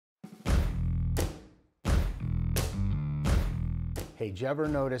Hey, did you ever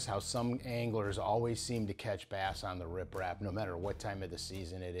notice how some anglers always seem to catch bass on the riprap, no matter what time of the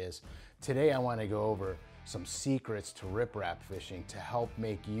season it is? Today I want to go over some secrets to riprap fishing to help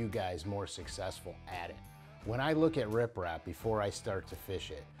make you guys more successful at it. When I look at riprap before I start to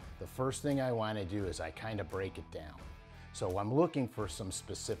fish it, the first thing I want to do is I kind of break it down. So I'm looking for some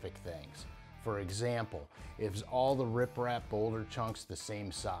specific things. For example, is all the riprap boulder chunks the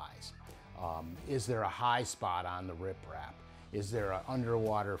same size? Is there a high spot on the riprap? Is there an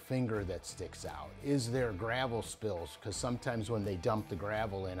underwater finger that sticks out? Is there gravel spills? Because sometimes when they dump the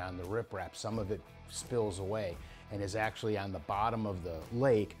gravel in on the riprap, some of it spills away and is actually on the bottom of the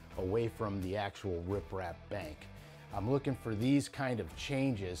lake away from the actual riprap bank. I'm looking for these kind of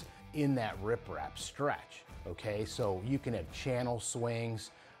changes in that riprap stretch, okay? So you can have channel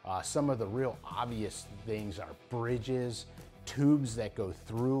swings. Some of the real obvious things are bridges, tubes that go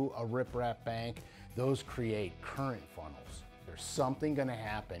through a riprap bank. Those create current funnels. There's something gonna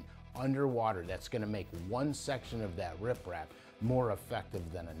happen underwater that's gonna make one section of that riprap more effective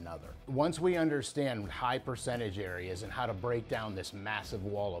than another. Once we understand high percentage areas and how to break down this massive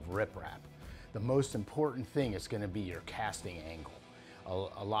wall of riprap, the most important thing is gonna be your casting angle.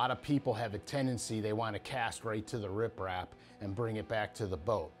 A lot of people have a tendency, they want to cast right to the riprap and bring it back to the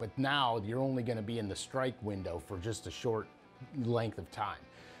boat. But now you're only going to be in the strike window for just a short length of time.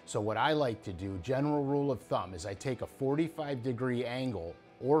 So what I like to do, general rule of thumb, is I take a 45-degree angle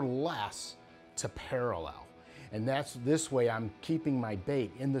or less to parallel. And this way I'm keeping my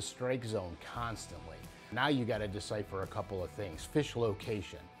bait in the strike zone constantly. Now you got to decipher a couple of things. Fish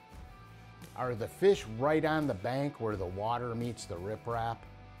location. Are the fish right on the bank where the water meets the riprap?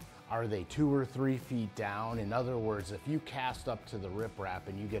 Are they 2 or 3 feet down? In other words, if you cast up to the riprap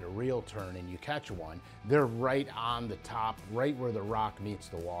and you get a reel turn and you catch one, they're right on the top, right where the rock meets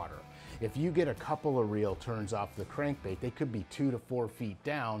the water. If you get a couple of reel turns off the crankbait, they could be 2 to 4 feet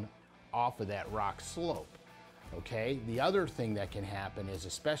down off of that rock slope, okay? The other thing that can happen is,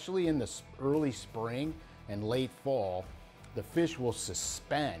 especially in the early spring and late fall, the fish will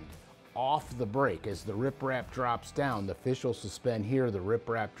suspend off the break. As the riprap drops down, the fish will suspend here, the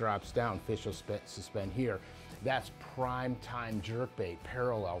riprap drops down, fish will suspend here. That's prime time jerkbait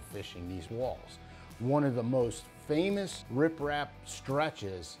parallel fishing these walls. One of the most famous riprap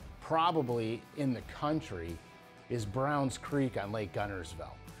stretches probably in the country is Browns Creek on Lake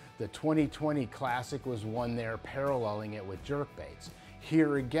Guntersville. The 2020 Classic was won there paralleling it with jerkbaits.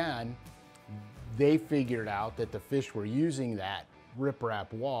 Here again, they figured out that the fish were using that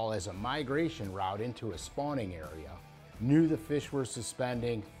riprap wall as a migration route into a spawning area, knew the fish were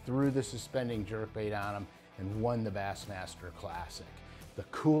suspending, threw the suspending jerkbait on them, and won the Bassmaster Classic. The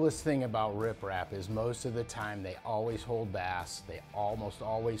coolest thing about riprap is most of the time they always hold bass. They almost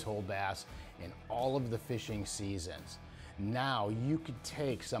always hold bass in all of the fishing seasons. Now you could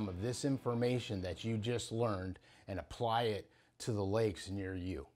take some of this information that you just learned and apply it to the lakes near you.